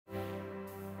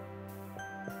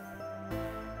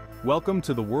Welcome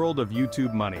to the world of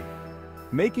YouTube money.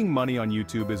 Making money on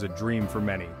YouTube is a dream for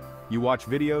many. You watch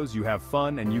videos, you have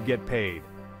fun, and you get paid.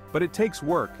 But it takes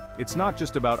work. It's not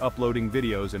just about uploading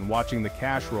videos and watching the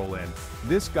cash roll in.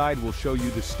 This guide will show you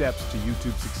the steps to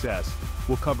YouTube success.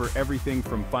 We'll cover everything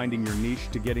from finding your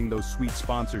niche to getting those sweet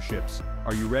sponsorships.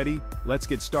 Are you ready? Let's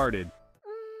get started.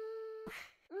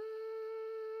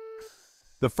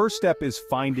 The first step is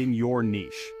finding your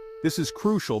niche. This is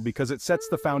crucial because it sets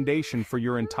the foundation for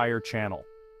your entire channel.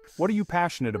 What are you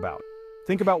passionate about?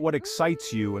 Think about what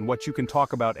excites you and what you can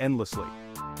talk about endlessly.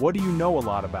 What do you know a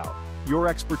lot about? Your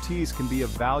expertise can be a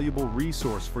valuable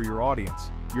resource for your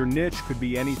audience. Your niche could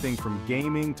be anything from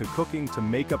gaming to cooking to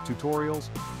makeup tutorials.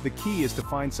 The key is to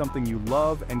find something you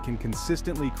love and can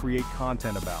consistently create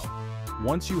content about.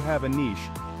 Once you have a niche,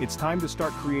 it's time to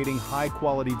start creating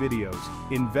high-quality videos.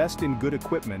 Invest in good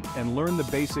equipment and learn the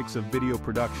basics of video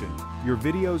production. Your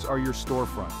videos are your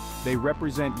storefront. They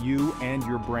represent you and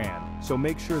your brand, so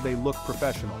make sure they look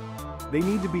professional. They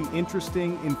need to be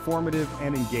interesting, informative,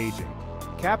 and engaging.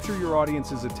 Capture your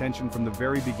audience's attention from the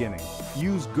very beginning.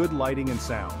 Use good lighting and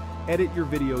sound. Edit your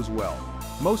videos well.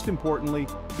 Most importantly,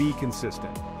 be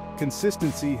consistent.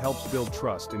 Consistency helps build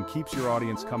trust and keeps your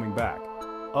audience coming back.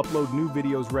 Upload new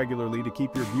videos regularly to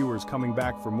keep your viewers coming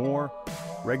back for more.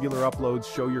 Regular uploads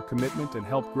show your commitment and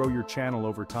help grow your channel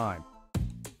over time.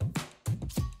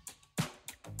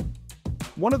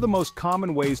 One of the most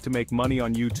common ways to make money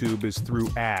on YouTube is through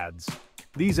ads.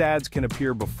 These ads can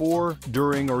appear before,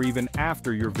 during, or even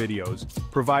after your videos,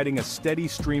 providing a steady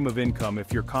stream of income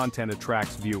if your content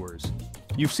attracts viewers.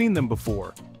 You've seen them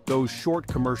before, those short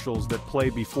commercials that play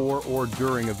before or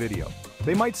during a video.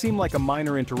 They might seem like a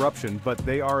minor interruption, but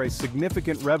they are a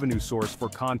significant revenue source for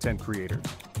content creators.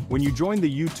 When you join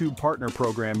the YouTube Partner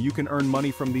Program, you can earn money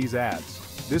from these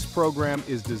ads. This program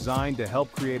is designed to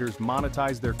help creators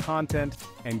monetize their content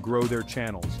and grow their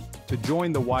channels. To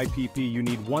join the YPP, you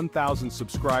need 1,000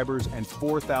 subscribers and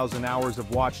 4,000 hours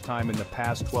of watch time in the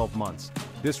past 12 months.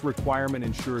 This requirement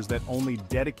ensures that only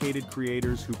dedicated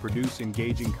creators who produce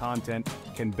engaging content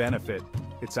can benefit.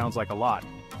 It sounds like a lot,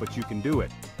 but you can do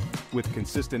it. With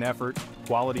consistent effort,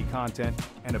 quality content,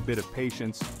 and a bit of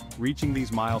patience, reaching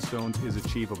these milestones is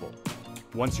achievable.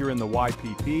 Once you're in the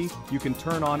YPP, you can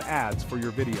turn on ads for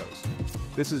your videos.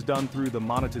 This is done through the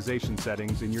monetization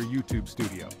settings in your YouTube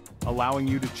studio, allowing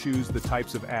you to choose the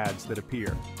types of ads that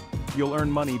appear. You'll earn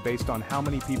money based on how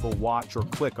many people watch or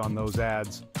click on those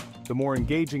ads. The more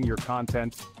engaging your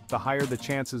content, the higher the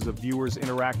chances of viewers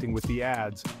interacting with the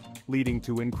ads, leading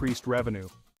to increased revenue.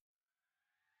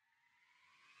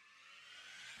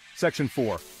 Section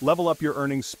 4. Level up your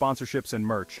earnings, sponsorships, and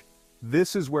merch.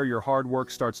 This is where your hard work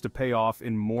starts to pay off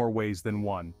in more ways than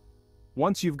one.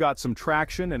 Once you've got some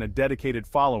traction and a dedicated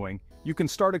following, you can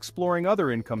start exploring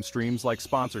other income streams like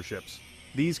sponsorships.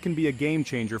 These can be a game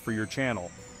changer for your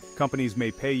channel. Companies may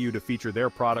pay you to feature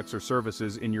their products or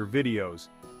services in your videos.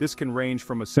 This can range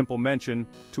from a simple mention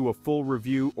to a full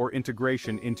review or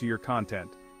integration into your content.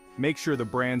 Make sure the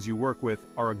brands you work with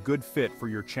are a good fit for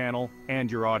your channel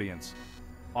and your audience.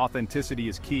 Authenticity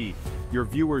is key. Your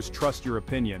viewers trust your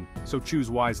opinion, so choose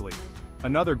wisely.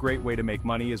 Another great way to make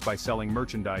money is by selling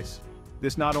merchandise.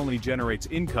 This not only generates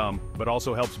income, but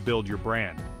also helps build your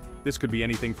brand. This could be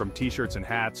anything from t-shirts and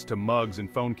hats to mugs and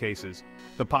phone cases.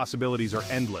 The possibilities are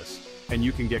endless, and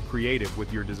you can get creative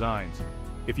with your designs.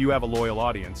 If you have a loyal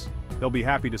audience, they'll be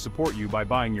happy to support you by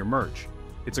buying your merch.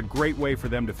 It's a great way for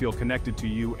them to feel connected to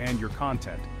you and your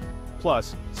content.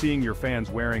 Plus, seeing your fans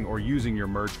wearing or using your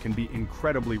merch can be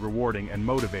incredibly rewarding and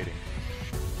motivating.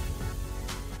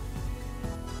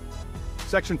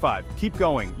 Section 5. Keep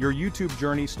going. Your YouTube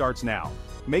journey starts now.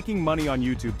 Making money on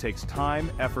YouTube takes time,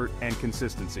 effort, and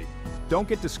consistency. Don't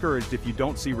get discouraged if you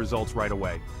don't see results right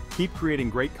away. Keep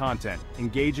creating great content,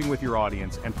 engaging with your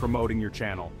audience, and promoting your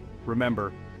channel.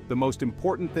 Remember, the most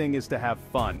important thing is to have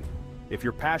fun. If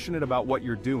you're passionate about what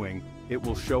you're doing, it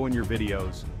will show in your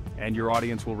videos, and your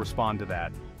audience will respond to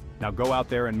that. Now go out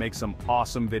there and make some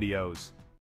awesome videos.